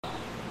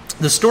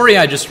The story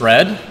I just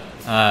read,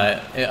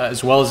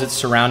 as well as its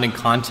surrounding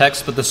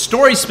context, but the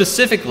story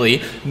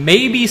specifically,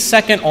 maybe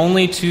second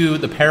only to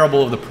the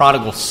parable of the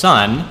prodigal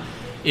son,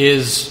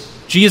 is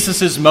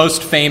Jesus'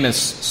 most famous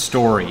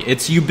story.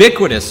 It's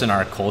ubiquitous in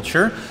our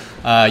culture.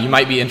 You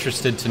might be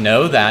interested to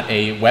know that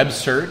a web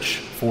search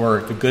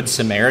for the Good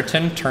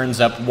Samaritan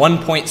turns up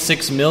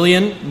 1.6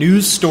 million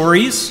news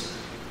stories.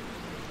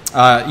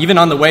 Even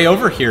on the way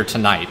over here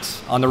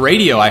tonight, on the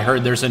radio, I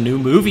heard there's a new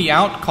movie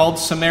out called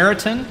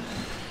Samaritan.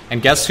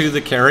 And guess who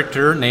the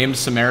character named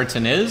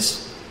Samaritan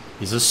is?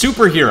 He's a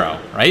superhero,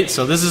 right?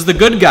 So this is the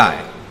good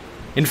guy.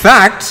 In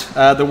fact,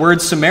 the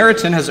word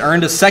Samaritan has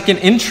earned a second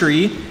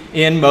entry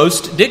in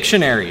most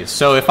dictionaries.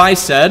 So if I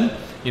said,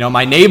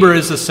 my neighbor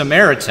is a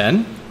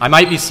Samaritan, I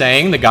might be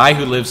saying the guy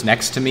who lives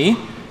next to me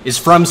is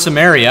from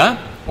Samaria,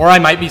 or I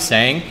might be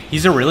saying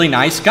he's a really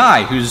nice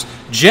guy who's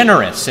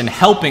generous in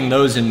helping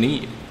those in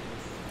need.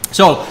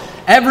 So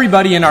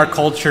everybody in our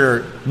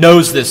culture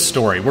knows this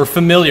story. We're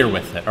familiar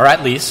with it, or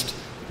at least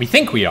we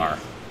think we are,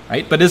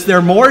 right? But is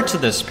there more to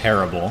this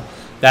parable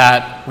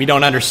that we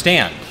don't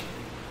understand?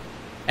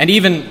 And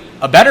even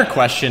a better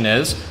question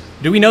is,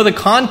 do we know the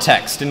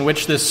context in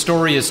which this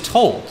story is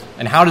told?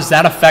 And how does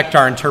that affect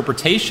our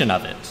interpretation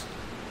of it?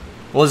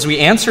 Well, as we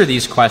answer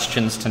these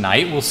questions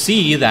tonight, we'll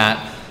see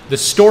that the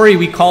story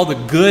we call the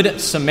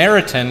Good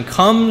Samaritan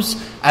comes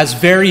as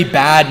very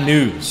bad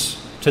news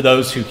to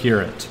those who hear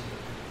it.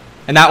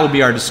 And that will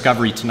be our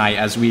discovery tonight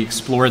as we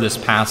explore this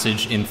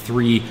passage in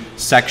 3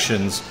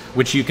 sections,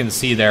 which you can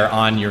see there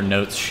on your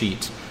notes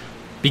sheet.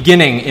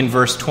 Beginning in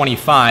verse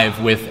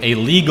 25 with a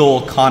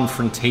legal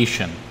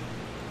confrontation.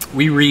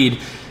 We read,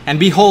 "And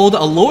behold,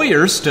 a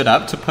lawyer stood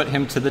up to put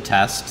him to the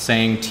test,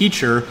 saying,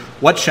 'Teacher,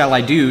 what shall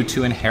I do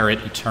to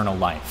inherit eternal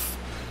life?'"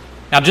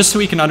 Now, just so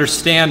we can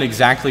understand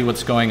exactly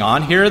what's going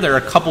on here, there are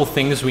a couple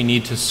things we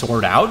need to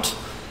sort out.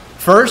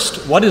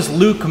 First, what does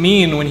Luke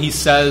mean when he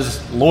says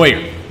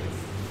lawyer?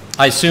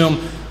 I assume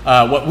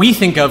what we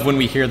think of when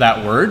we hear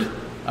that word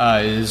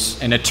is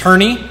an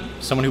attorney,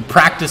 someone who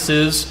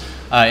practices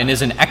and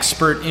is an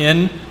expert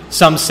in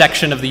some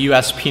section of the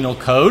U.S. Penal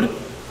Code.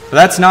 But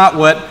that's not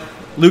what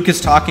Luke is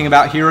talking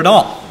about here at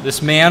all.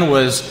 This man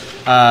was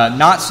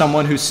not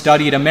someone who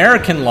studied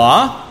American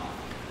law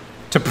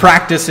to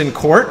practice in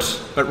court,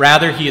 but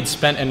rather he had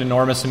spent an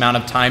enormous amount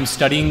of time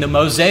studying the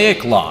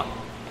Mosaic law.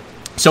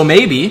 So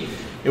maybe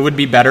it would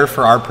be better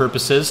for our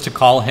purposes to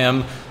call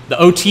him the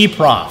OT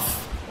prof,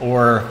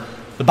 or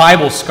the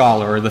Bible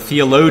scholar, or the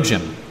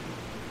theologian.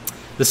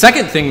 The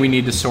second thing we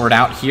need to sort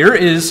out here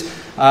is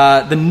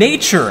the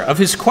nature of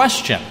his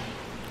question.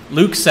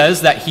 Luke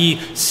says that he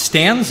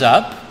stands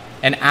up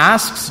and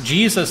asks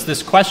Jesus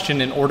this question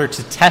in order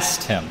to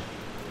test him.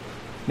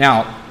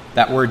 Now,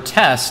 that word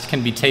test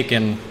can be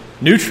taken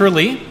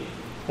neutrally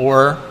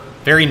or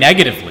very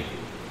negatively.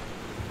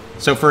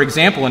 So, for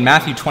example, in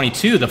Matthew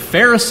 22, the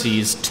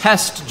Pharisees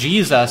test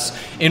Jesus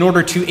in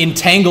order to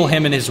entangle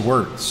him in his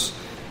words.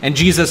 And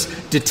Jesus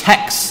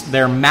detects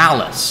their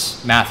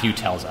malice, Matthew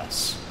tells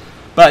us.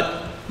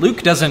 But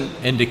Luke doesn't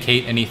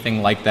indicate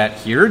anything like that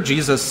here.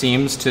 Jesus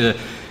seems to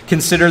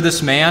consider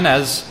this man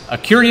as a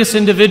curious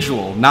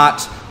individual,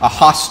 not a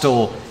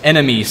hostile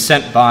enemy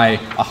sent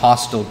by a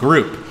hostile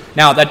group.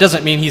 Now, that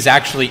doesn't mean he's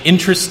actually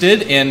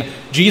interested in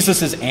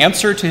Jesus'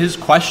 answer to his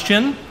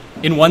question.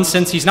 In one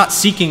sense, he's not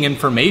seeking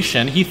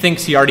information. He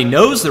thinks he already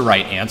knows the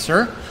right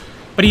answer.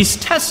 But he's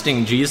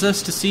testing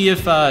Jesus to see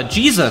if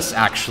Jesus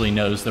actually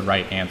knows the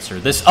right answer.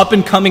 This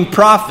up-and-coming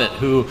prophet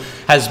who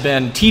has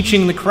been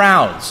teaching the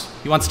crowds.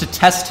 He wants to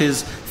test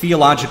his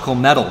theological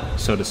mettle,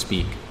 so to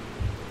speak.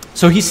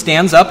 So he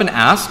stands up and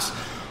asks,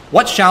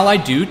 "What shall I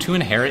do to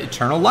inherit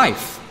eternal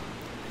life?"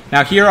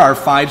 Now here our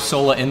 5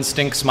 sola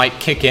instincts might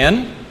kick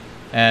in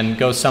and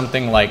go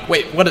something like,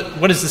 wait,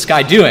 what is this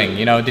guy doing?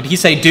 Did he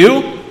say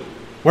do?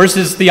 Where's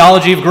his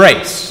theology of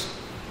grace?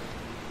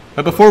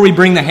 But before we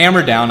bring the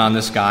hammer down on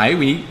this guy,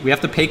 we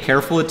have to pay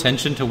careful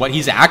attention to what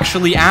he's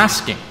actually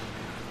asking.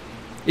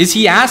 Is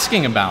he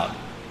asking about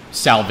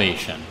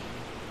salvation?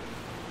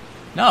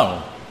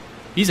 No.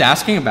 He's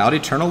asking about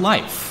eternal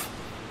life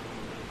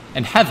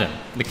and heaven,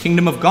 the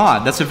kingdom of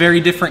God. That's a very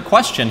different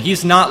question.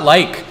 He's not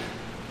like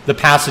the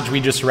passage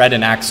we just read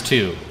in Acts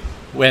 2,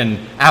 when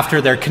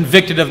after they're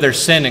convicted of their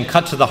sin and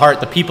cut to the heart,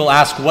 the people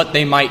ask what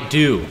they might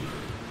do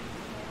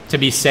to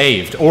be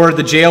saved. Or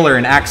the jailer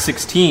in Acts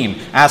 16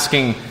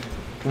 asking,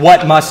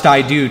 "What must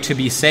I do to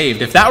be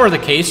saved?" If that were the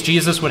case,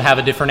 Jesus would have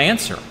a different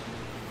answer.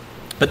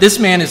 But this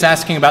man is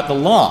asking about the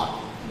law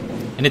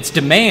and its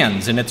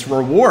demands and its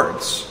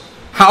rewards.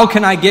 How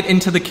can I get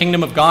into the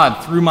kingdom of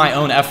God through my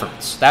own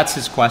efforts? That's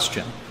his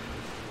question.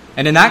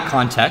 And in that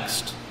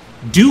context,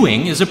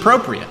 doing is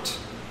appropriate.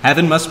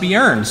 Heaven must be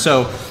earned.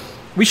 So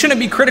we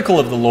shouldn't be critical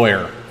of the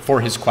lawyer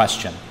for his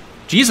question.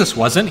 Jesus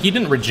wasn't. He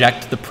didn't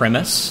reject the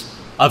premise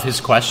of his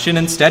question.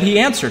 Instead, he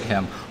answered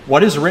him.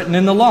 What is written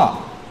in the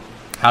law?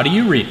 How do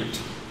you read it?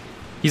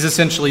 He's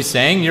essentially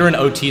saying, you're an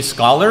OT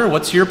scholar.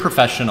 What's your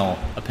professional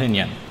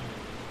opinion?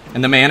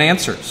 And the man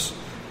answers.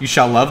 You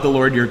shall love the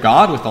Lord your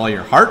God with all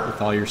your heart,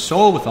 with all your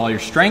soul, with all your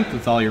strength,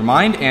 with all your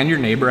mind, and your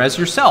neighbor as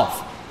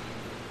yourself.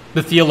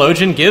 The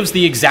theologian gives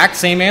the exact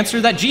same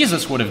answer that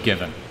Jesus would have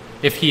given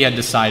if he had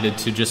decided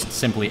to just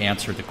simply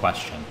answer the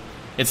question.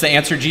 It's the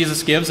answer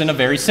Jesus gives in a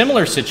very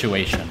similar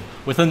situation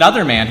with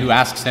another man who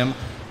asks him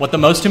what the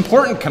most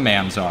important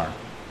commands are.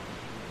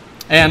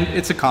 And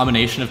it's a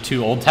combination of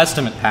two Old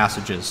Testament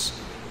passages.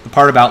 The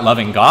part about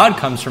loving God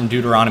comes from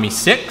Deuteronomy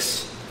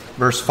 6,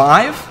 verse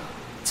 5.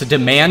 It's a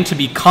demand to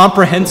be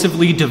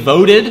comprehensively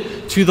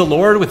devoted to the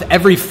Lord with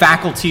every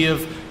faculty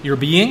of your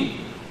being.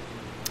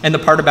 And the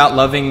part about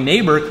loving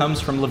neighbor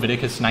comes from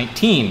Leviticus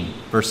 19,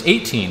 verse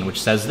 18,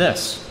 which says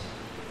this: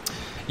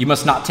 You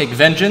must not take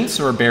vengeance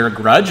or bear a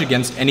grudge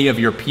against any of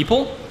your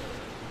people,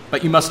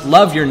 but you must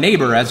love your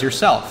neighbor as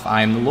yourself.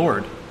 I am the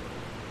Lord.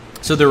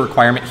 So the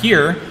requirement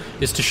here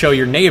is to show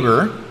your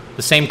neighbor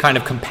the same kind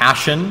of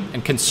compassion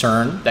and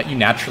concern that you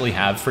naturally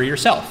have for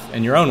yourself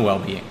and your own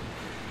well-being.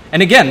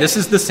 And again, this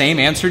is the same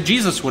answer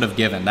Jesus would have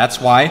given. That's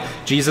why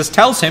Jesus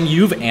tells him,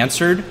 you've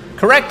answered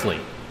correctly.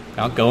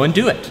 Now go and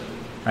do it,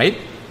 right?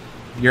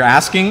 You're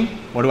asking,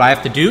 what do I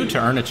have to do to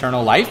earn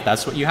eternal life?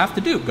 That's what you have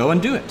to do. Go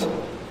and do it.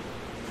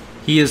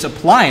 He is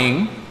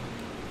applying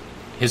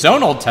his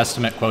own Old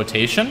Testament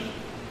quotation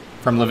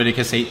from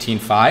Leviticus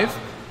 18:5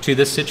 to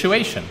this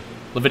situation.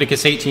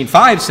 Leviticus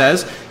 18:5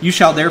 says, You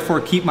shall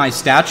therefore keep my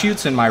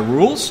statutes and my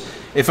rules.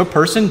 If a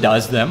person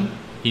does them,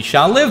 he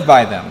shall live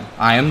by them.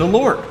 I am the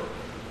Lord.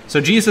 So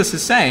Jesus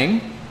is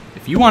saying,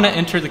 if you want to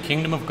enter the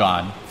kingdom of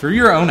God through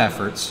your own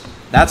efforts,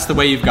 that's the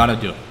way you've got to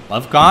do it.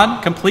 Love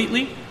God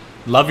completely,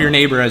 love your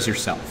neighbor as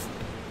yourself.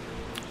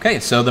 Okay,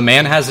 so the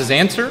man has his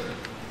answer,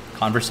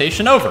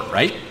 conversation over,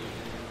 right?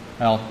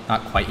 Well,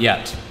 not quite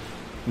yet.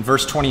 In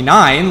verse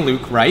 29,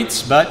 Luke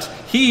writes, But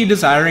he,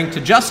 desiring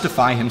to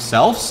justify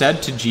himself,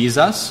 said to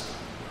Jesus,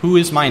 Who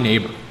is my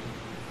neighbor?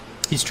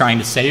 He's trying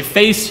to save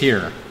face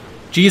here.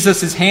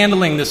 Jesus is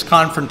handling this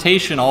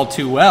confrontation all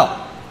too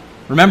well.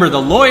 Remember,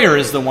 the lawyer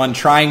is the one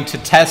trying to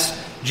test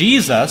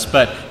Jesus,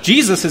 but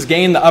Jesus has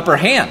gained the upper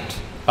hand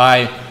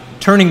by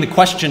turning the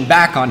question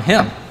back on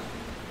him.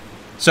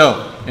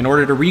 So, in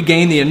order to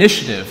regain the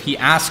initiative, he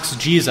asks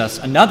Jesus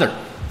another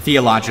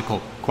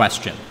theological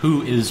question.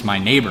 Who is my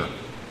neighbor?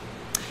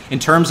 In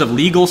terms of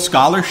legal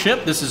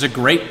scholarship, this is a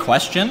great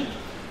question.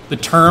 The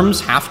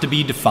terms have to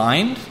be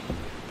defined.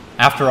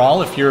 After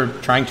all, if you're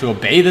trying to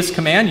obey this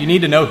command, you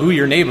need to know who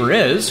your neighbor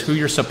is, who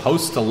you're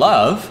supposed to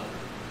love.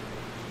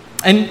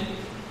 And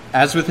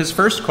as with his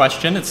first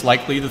question, it's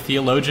likely the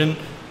theologian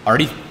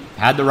already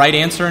had the right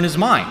answer in his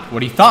mind,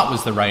 what he thought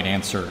was the right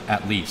answer,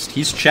 at least.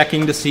 He's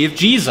checking to see if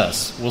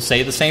Jesus will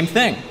say the same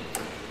thing.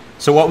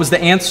 So what was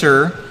the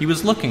answer he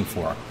was looking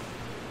for?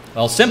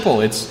 Well, simple.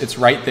 It's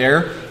right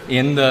there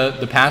in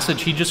the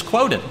passage he just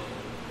quoted.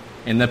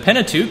 In the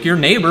Pentateuch, your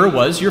neighbor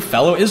was your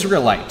fellow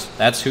Israelite.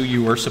 That's who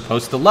you were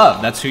supposed to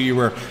love. That's who you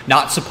were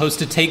not supposed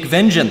to take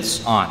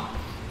vengeance on.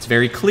 It's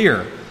very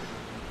clear.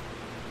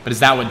 But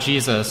is that what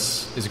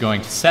Jesus is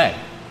going to say?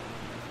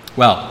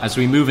 Well, as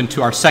we move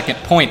into our second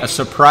point, a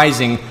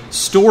surprising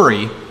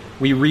story,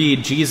 we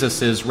read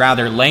Jesus'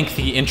 rather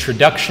lengthy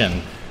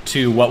introduction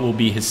to what will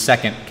be his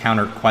second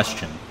counter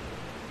question.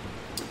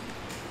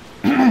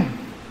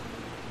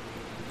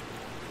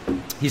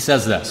 He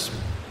says this: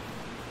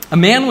 A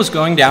man was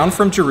going down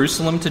from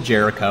Jerusalem to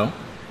Jericho,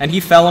 and he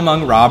fell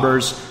among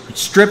robbers, who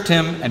stripped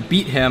him and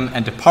beat him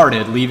and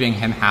departed, leaving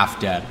him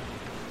half dead.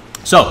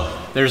 So,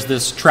 there's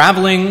this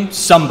traveling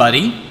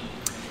somebody,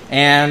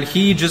 and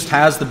he just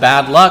has the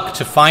bad luck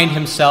to find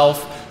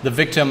himself the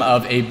victim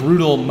of a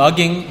brutal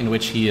mugging in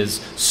which he is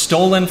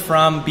stolen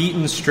from,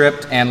 beaten,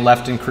 stripped, and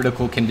left in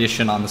critical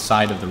condition on the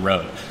side of the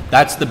road.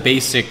 That's the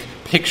basic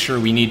picture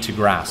we need to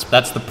grasp.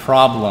 That's the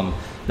problem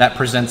that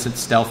presents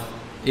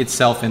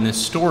itself in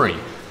this story.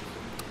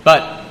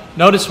 But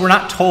notice we're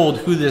not told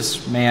who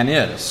this man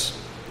is.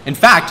 In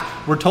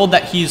fact, we're told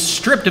that he's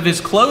stripped of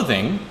his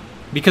clothing,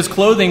 because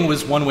clothing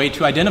was one way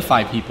to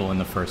identify people in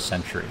the first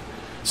century.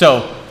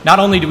 So, not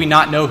only do we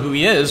not know who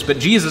he is, but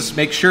Jesus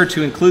makes sure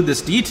to include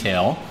this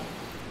detail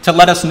to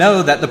let us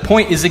know that the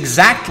point is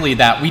exactly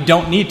that. We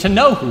don't need to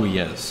know who he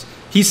is.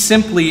 He's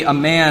simply a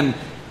man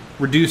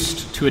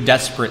reduced to a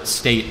desperate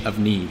state of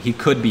need. He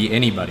could be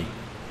anybody.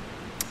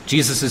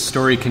 Jesus'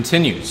 story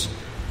continues.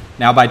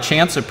 Now, by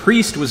chance, a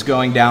priest was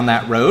going down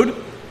that road,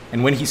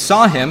 and when he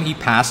saw him, he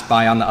passed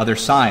by on the other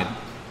side.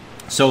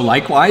 So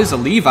likewise, a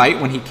Levite,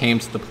 when he came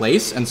to the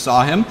place and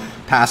saw him,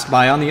 passed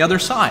by on the other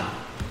side.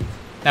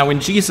 Now,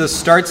 when Jesus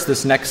starts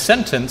this next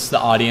sentence, the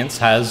audience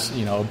has,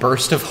 a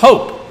burst of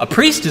hope. A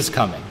priest is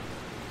coming.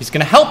 He's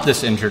going to help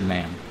this injured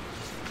man.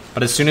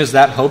 But as soon as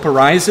that hope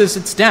arises,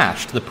 it's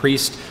dashed. The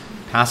priest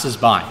passes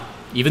by.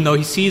 Even though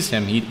he sees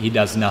him, he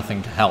does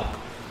nothing to help.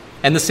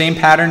 And the same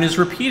pattern is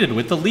repeated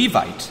with the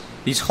Levite,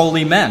 these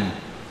holy men,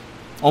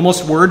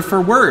 almost word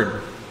for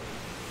word.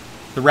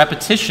 The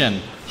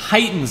repetition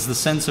heightens the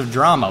sense of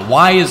drama.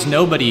 Why is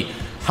nobody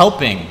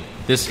helping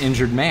this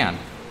injured man?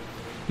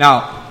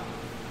 Now,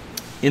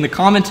 in the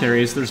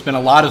commentaries, there's been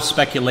a lot of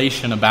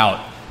speculation about,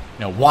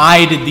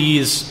 why did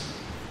these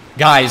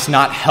guys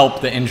not help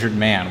the injured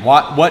man?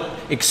 What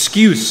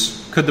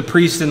excuse could the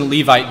priest and the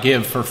Levite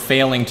give for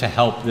failing to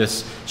help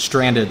this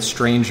stranded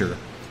stranger?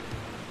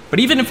 But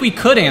even if we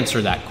could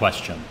answer that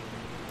question,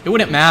 it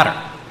wouldn't matter.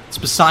 It's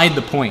beside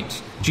the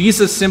point.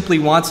 Jesus simply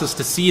wants us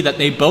to see that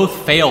they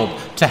both failed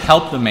to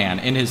help the man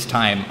in his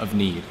time of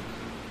need.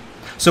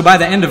 So by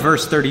the end of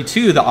verse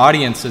 32, the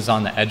audience is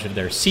on the edge of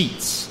their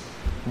seats,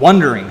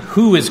 wondering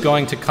who is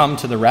going to come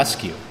to the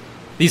rescue.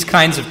 These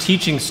kinds of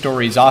teaching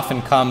stories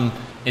often come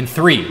in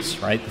threes,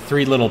 right? The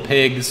three little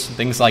pigs,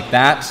 things like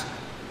that.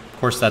 Of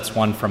course, that's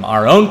one from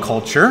our own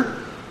culture.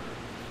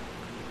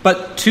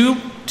 But two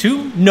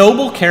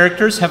noble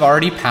characters have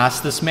already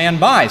passed this man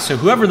by. So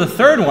whoever the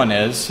third one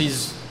is,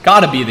 he's got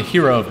to be the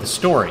hero of the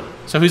story.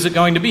 So who's it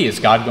going to be? Is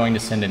God going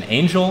to send an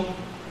angel?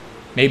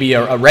 Maybe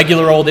a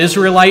regular old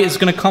Israelite is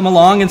going to come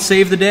along and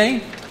save the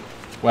day?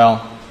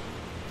 Well,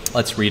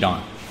 let's read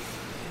on.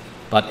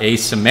 But a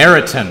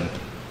Samaritan,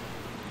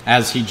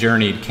 as he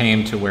journeyed,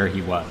 came to where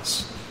he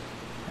was.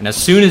 And as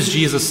soon as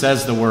Jesus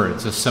says the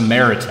words, a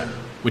Samaritan,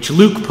 which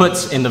Luke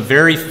puts in the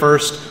very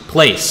first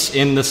place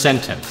in the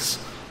sentence,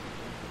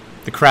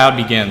 the crowd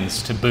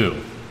begins to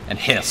boo and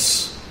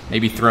hiss,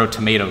 maybe throw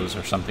tomatoes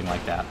or something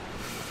like that.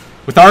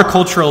 With our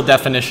cultural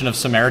definition of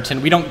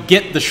Samaritan, we don't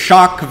get the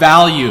shock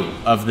value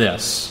of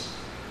this.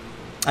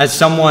 As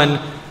someone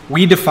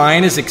we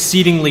define as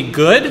exceedingly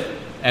good,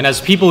 and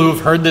as people who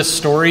have heard this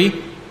story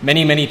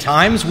many, many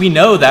times, we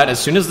know that as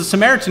soon as the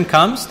Samaritan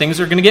comes, things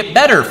are going to get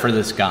better for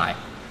this guy.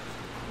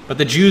 But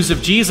the Jews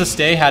of Jesus'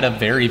 day had a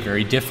very,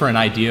 very different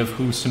idea of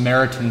who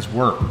Samaritans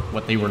were,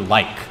 what they were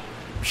like.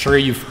 I'm sure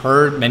you've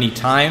heard many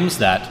times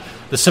that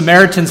the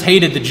Samaritans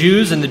hated the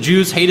Jews and the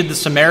Jews hated the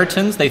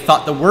Samaritans. They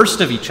thought the worst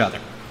of each other.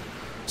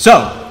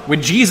 So,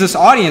 when Jesus'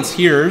 audience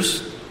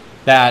hears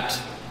that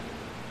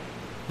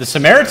the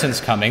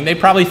Samaritan's coming, they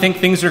probably think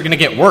things are going to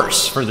get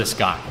worse for this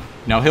guy.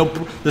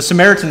 The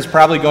Samaritan's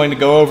probably going to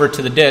go over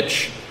to the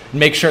ditch and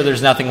make sure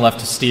there's nothing left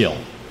to steal.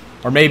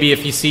 Or maybe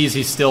if he sees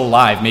he's still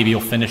alive, maybe he'll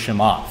finish him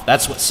off.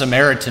 That's what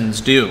Samaritans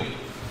do.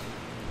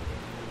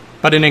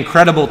 But an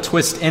incredible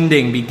twist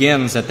ending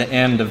begins at the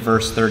end of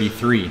verse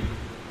 33.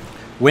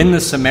 When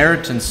the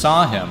Samaritan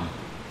saw him,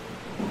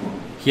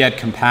 he had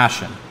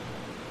compassion.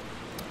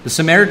 The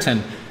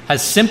Samaritan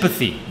has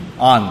sympathy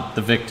on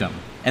the victim,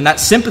 and that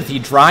sympathy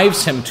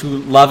drives him to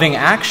loving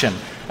action.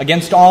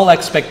 Against all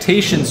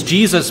expectations,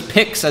 Jesus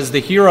picks as the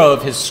hero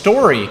of his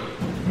story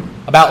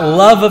about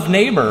love of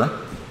neighbor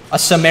a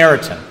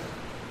Samaritan.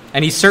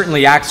 And he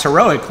certainly acts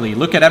heroically.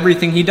 Look at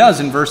everything he does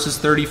in verses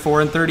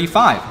 34 and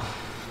 35.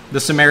 The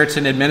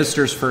Samaritan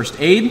administers first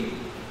aid.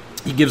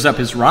 He gives up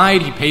his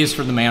ride. He pays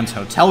for the man's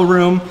hotel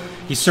room.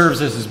 He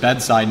serves as his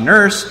bedside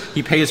nurse.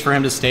 He pays for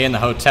him to stay in the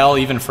hotel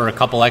even for a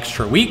couple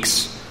extra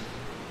weeks.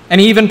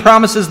 And he even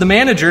promises the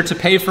manager to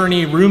pay for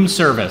any room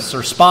service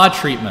or spa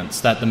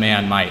treatments that the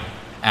man might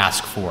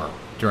ask for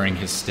during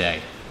his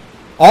stay.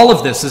 All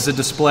of this is a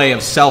display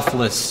of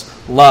selfless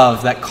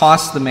love that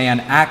costs the man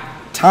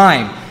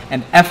time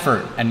and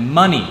effort and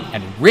money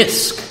and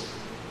risk.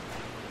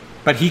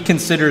 But he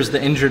considers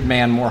the injured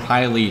man more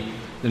highly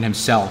than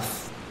himself.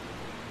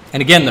 And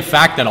again, the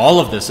fact that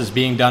all of this is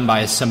being done by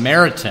a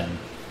Samaritan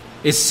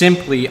is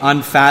simply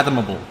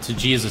unfathomable to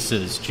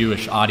Jesus'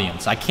 Jewish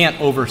audience. I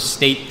can't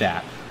overstate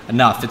that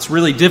enough. It's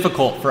really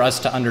difficult for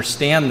us to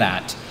understand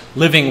that,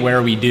 living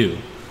where we do.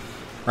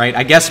 Right?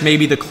 I guess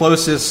maybe the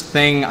closest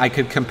thing I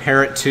could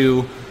compare it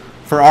to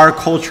for our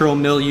cultural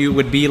milieu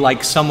would be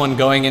like someone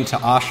going into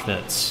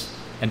Auschwitz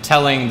and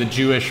telling the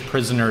Jewish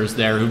prisoners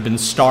there who've been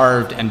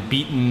starved and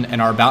beaten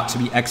and are about to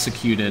be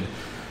executed,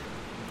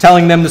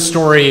 telling them the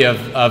story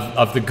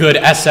of the good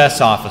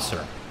SS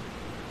officer,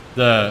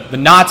 the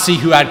Nazi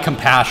who had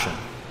compassion,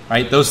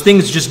 right? Those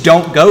things just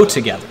don't go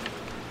together.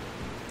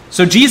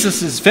 So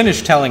Jesus is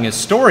finished telling his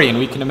story, and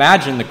we can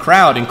imagine the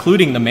crowd,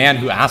 including the man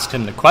who asked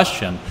him the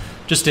question,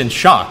 just in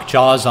shock,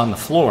 jaws on the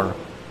floor.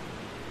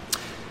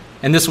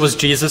 And this was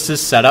Jesus'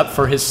 setup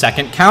for his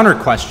second counter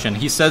question.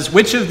 He says,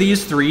 which of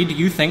these three do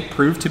you think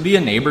proved to be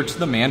a neighbor to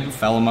the man who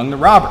fell among the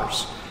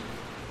robbers?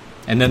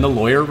 And then the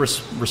lawyer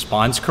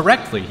responds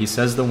correctly. He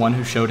says the one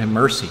who showed him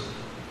mercy.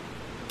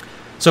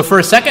 So for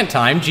a second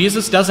time,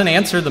 Jesus doesn't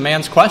answer the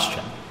man's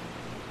question.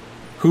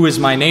 Who is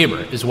my neighbor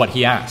is what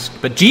he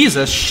asked. But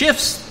Jesus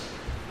shifts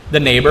the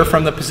neighbor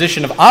from the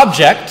position of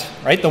object,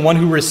 right, the one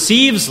who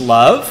receives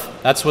love,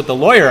 that's what the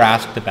lawyer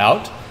asked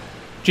about.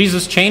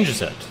 Jesus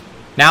changes it.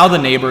 Now the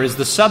neighbor is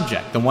the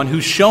subject, the one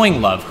who's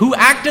showing love. Who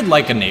acted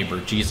like a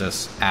neighbor,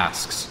 Jesus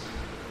asks.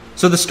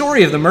 So the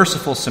story of the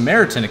merciful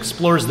Samaritan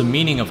explores the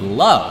meaning of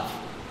love,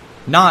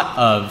 not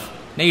of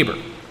neighbor.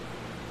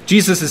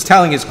 Jesus is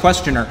telling his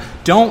questioner,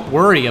 don't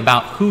worry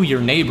about who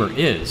your neighbor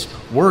is.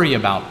 Worry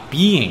about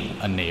being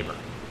a neighbor.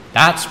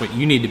 That's what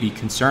you need to be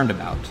concerned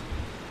about.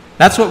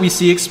 That's what we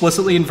see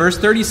explicitly in verse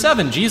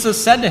 37.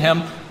 Jesus said to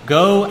him,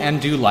 go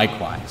and do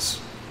likewise.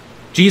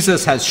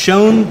 Jesus has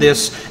shown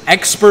this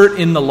expert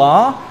in the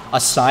law a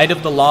side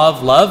of the law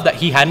of love that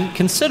he hadn't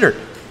considered.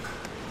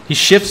 He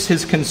shifts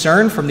his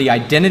concern from the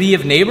identity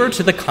of neighbor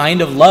to the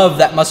kind of love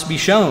that must be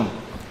shown.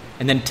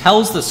 and then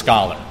tells the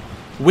scholar,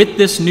 with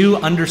this new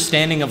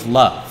understanding of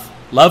love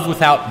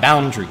without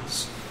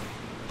boundaries,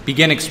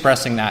 begin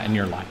expressing that in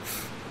your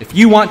life. If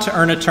you want to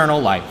earn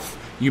eternal life,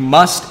 you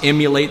must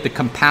emulate the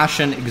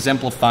compassion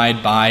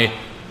exemplified by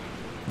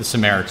the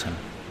Samaritan.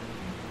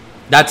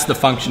 That's the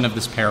function of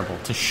this parable,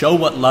 to show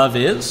what love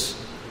is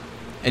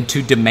and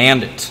to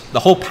demand it. The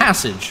whole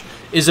passage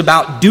is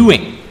about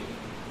doing.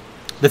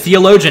 The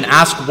theologian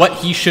asks what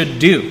he should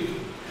do.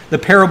 The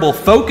parable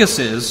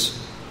focuses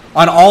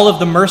on all of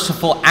the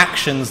merciful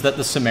actions that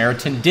the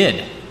Samaritan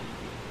did.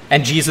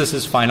 And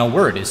Jesus' final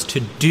word is to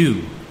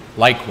do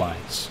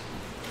likewise.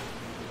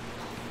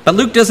 But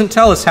Luke doesn't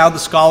tell us how the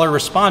scholar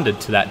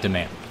responded to that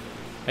demand.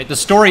 Right? The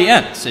story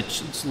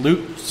ends. Luke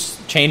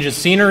changes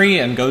scenery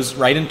and goes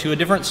right into a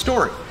different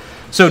story.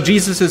 So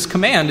Jesus'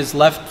 command is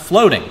left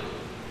floating.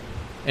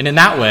 And in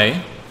that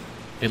way,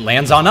 it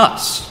lands on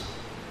us.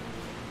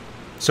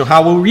 So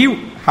how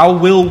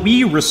will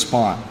we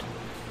respond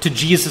to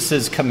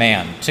Jesus'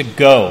 command to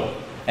go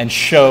and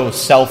show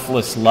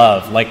selfless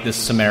love like this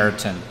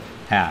Samaritan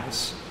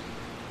has?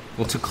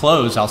 Well, to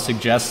close, I'll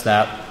suggest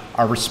that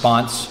our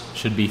response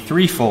should be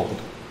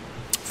threefold.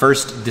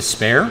 First,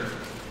 despair.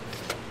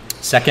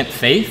 Second,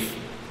 faith.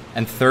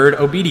 And third,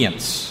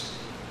 obedience.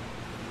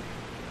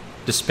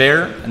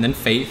 Despair, and then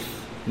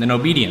faith, and then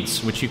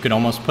obedience, which you could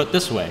almost put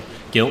this way: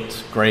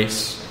 guilt,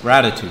 grace,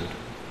 gratitude.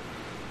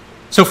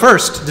 So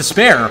first,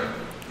 despair.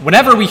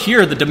 Whenever we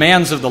hear the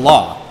demands of the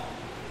law,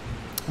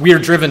 we are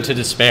driven to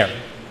despair.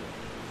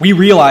 We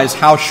realize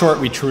how short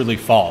we truly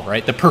fall,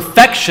 right? The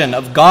perfection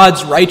of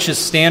God's righteous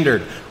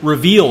standard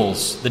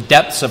reveals the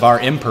depths of our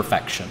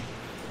imperfection.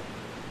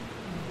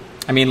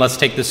 I mean, let's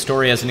take this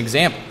story as an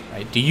example,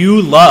 right? Do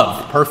you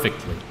love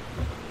perfectly?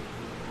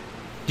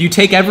 Do you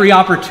take every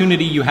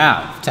opportunity you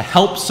have to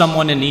help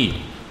someone in need,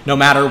 no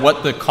matter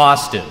what the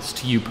cost is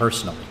to you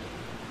personally?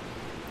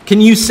 Can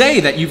you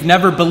say that you've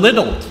never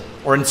belittled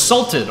or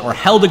insulted or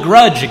held a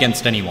grudge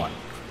against anyone?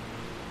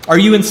 Are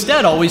you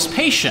instead always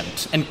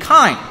patient and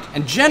kind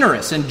and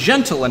generous and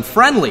gentle and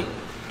friendly?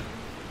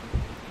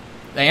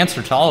 The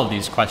answer to all of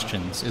these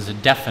questions is a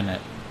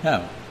definite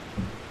no.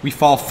 We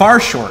fall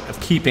far short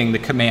of keeping the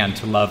command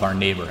to love our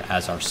neighbor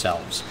as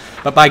ourselves.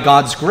 But by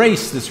God's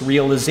grace, this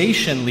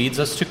realization leads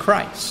us to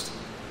Christ.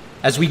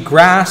 As we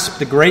grasp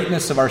the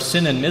greatness of our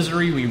sin and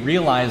misery, we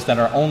realize that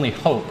our only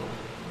hope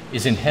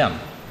is in Him.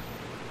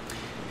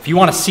 If you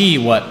want to see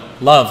what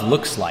love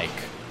looks like,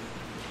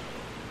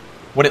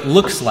 what it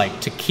looks like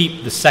to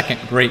keep the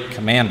second great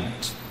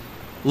commandment,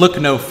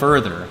 look no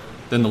further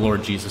than the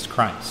Lord Jesus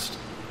Christ.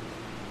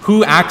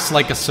 Who acts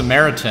like a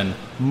Samaritan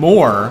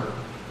more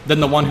than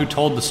the one who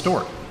told the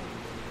story?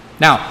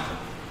 Now,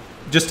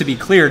 just to be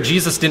clear,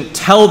 Jesus didn't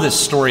tell this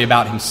story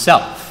about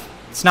himself.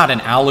 It's not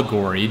an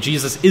allegory.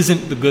 Jesus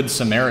isn't the Good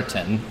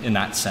Samaritan in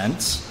that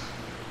sense.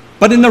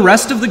 But in the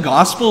rest of the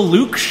gospel,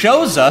 Luke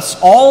shows us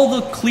all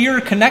the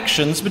clear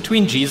connections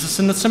between Jesus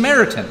and the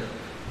Samaritan.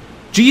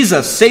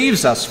 Jesus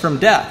saves us from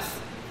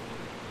death.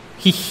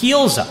 He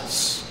heals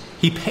us.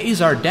 He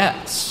pays our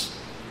debts.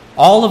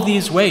 All of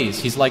these ways,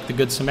 he's like the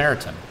Good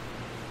Samaritan.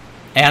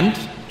 And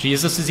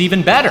Jesus is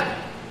even better,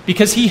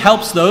 because he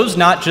helps those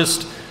not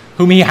just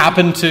whom he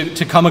happened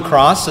to come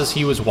across as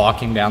he was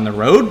walking down the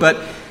road, but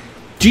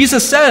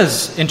Jesus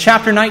says in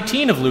chapter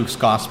 19 of Luke's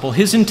gospel,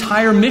 his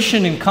entire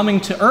mission in coming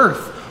to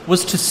earth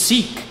was to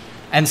seek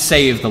and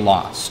save the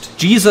lost.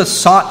 Jesus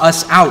sought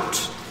us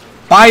out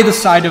by the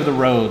side of the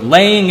road,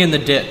 laying in the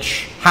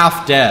ditch,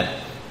 half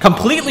dead,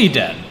 completely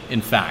dead, in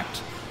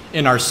fact,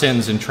 in our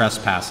sins and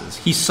trespasses.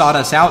 He sought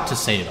us out to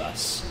save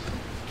us.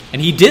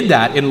 And he did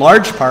that in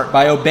large part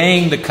by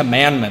obeying the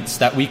commandments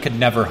that we could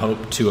never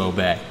hope to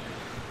obey.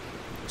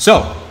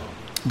 So,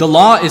 the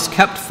law is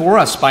kept for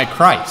us by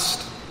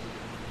Christ.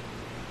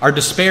 Our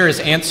despair is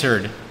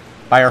answered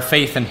by our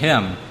faith in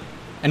him,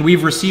 and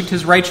we've received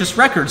his righteous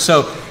record.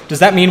 So, does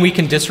that mean we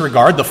can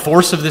disregard the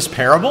force of this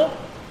parable?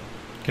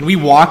 Can we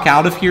walk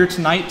out of here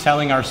tonight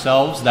telling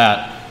ourselves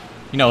that,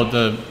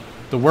 the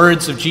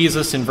words of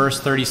Jesus in verse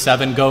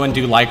 37, go and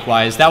do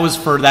likewise, that was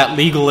for that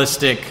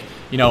legalistic,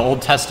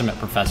 Old Testament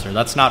professor.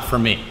 That's not for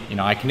me.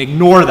 I can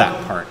ignore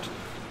that part.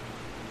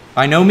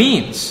 By no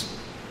means.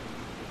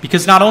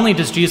 Because not only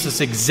does Jesus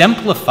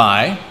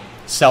exemplify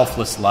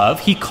selfless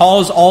love, he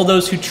calls all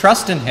those who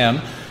trust in him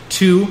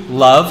to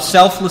love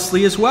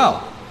selflessly as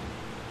well.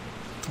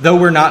 Though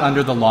we're not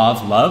under the law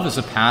of love as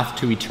a path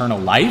to eternal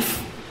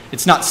life,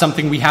 it's not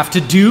something we have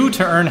to do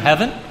to earn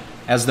heaven,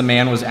 as the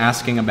man was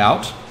asking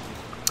about.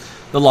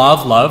 The law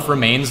of love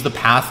remains the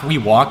path we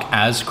walk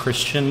as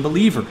Christian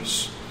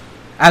believers.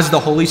 As the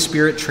Holy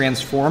Spirit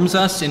transforms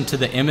us into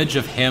the image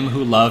of him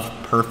who loved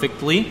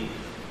perfectly,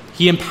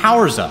 he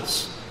empowers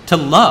us to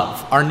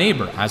love our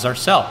neighbor as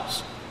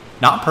ourselves.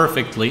 Not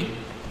perfectly,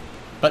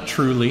 but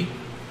truly,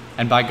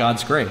 and by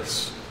God's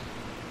grace.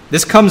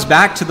 This comes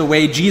back to the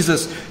way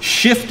Jesus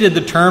shifted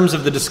the terms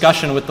of the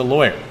discussion with the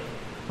lawyer.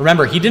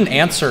 Remember, he didn't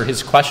answer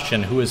his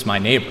question, who is my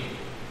neighbor?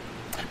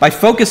 By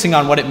focusing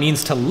on what it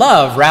means to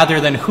love rather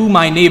than who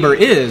my neighbor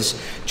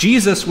is,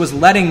 Jesus was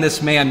letting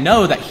this man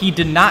know that he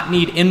did not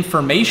need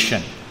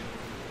information.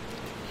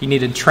 He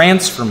needed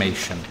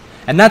transformation.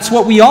 And that's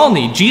what we all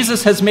need.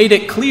 Jesus has made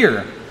it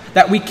clear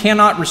that we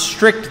cannot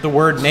restrict the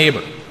word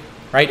neighbor,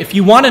 right? If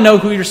you want to know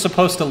who you're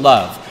supposed to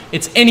love,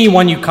 it's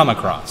anyone you come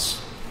across.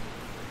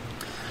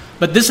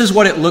 But this is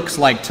what it looks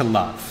like to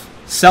love,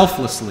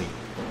 selflessly,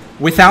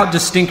 without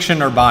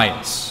distinction or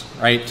bias,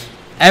 right?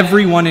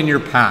 Everyone in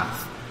your path.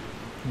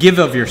 Give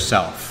of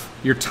yourself,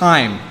 your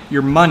time,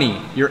 your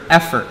money, your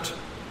effort.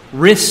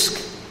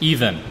 Risk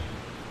even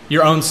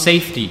your own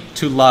safety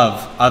to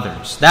love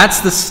others.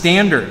 That's the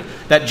standard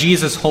that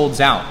Jesus holds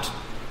out.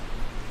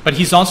 But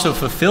he's also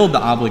fulfilled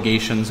the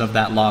obligations of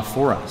that law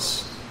for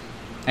us.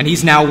 And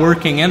he's now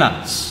working in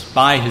us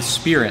by his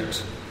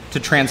Spirit to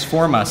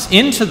transform us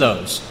into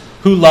those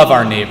who love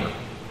our neighbor.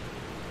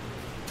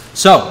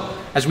 So,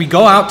 as we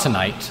go out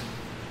tonight,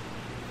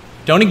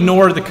 don't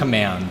ignore the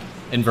command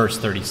in verse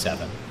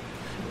 37.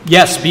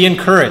 Yes, be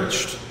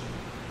encouraged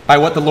by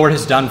what the Lord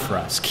has done for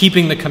us,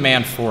 keeping the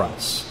command for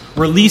us,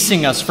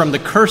 releasing us from the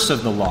curse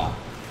of the law.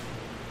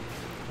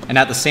 And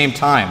at the same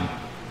time,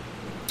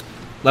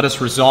 let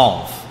us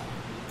resolve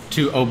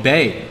to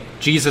obey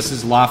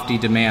Jesus' lofty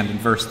demand in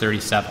verse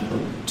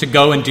 37, to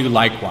go and do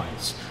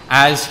likewise,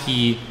 as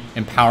he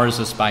empowers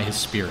us by his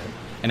Spirit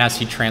and as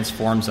he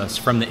transforms us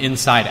from the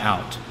inside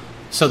out,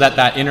 so that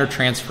that inner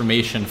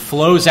transformation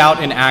flows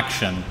out in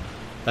action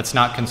that's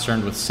not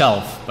concerned with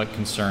self, but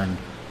concerned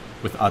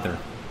with other.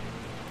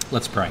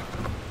 Let's pray.